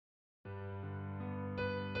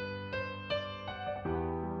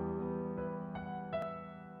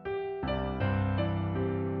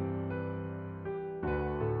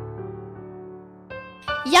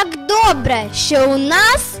Як добре, що у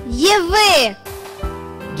нас є ви!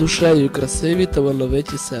 Душею красиві та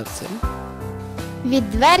талановиті серцем.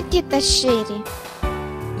 Відверті та щирі.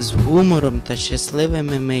 З гумором та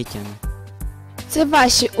щасливими митями. Це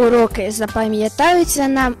ваші уроки запам'ятаються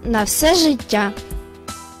нам на все життя.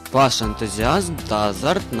 Ваш ентузіазм та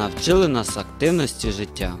азарт навчили нас активності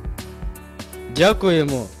життя.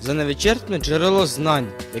 Дякуємо за невичерпне джерело знань,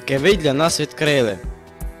 яке ви для нас відкрили.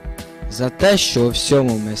 За те, що у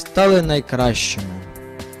всьому ми стали найкращими.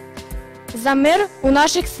 За мир у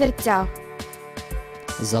наших серцях.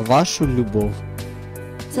 За вашу любов.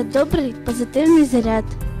 За добрий позитивний заряд.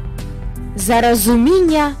 За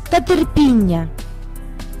розуміння та терпіння.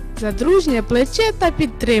 За дружнє плече та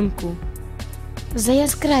підтримку. За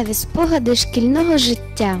яскраві спогади шкільного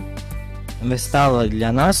життя. Ви стали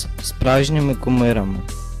для нас справжніми кумирами.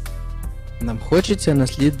 Нам хочеться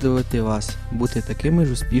наслідувати вас, бути такими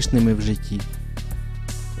ж успішними в житті.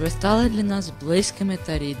 Ви стали для нас близькими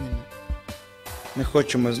та рідними. Ми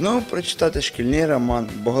хочемо знову прочитати шкільний роман,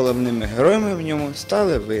 бо головними героями в ньому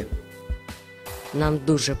стали ви. Нам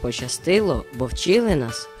дуже пощастило, бо вчили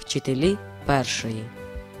нас вчителі першої.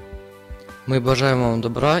 Ми бажаємо вам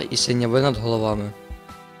добра і синяви над головами.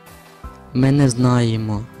 Ми не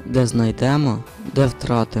знаємо, де знайдемо, де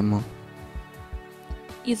втратимо.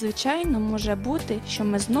 І, звичайно, може бути, що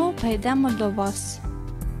ми знову прийдемо до вас.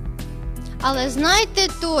 Але знайте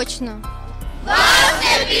точно, вас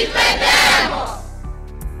не підведемо!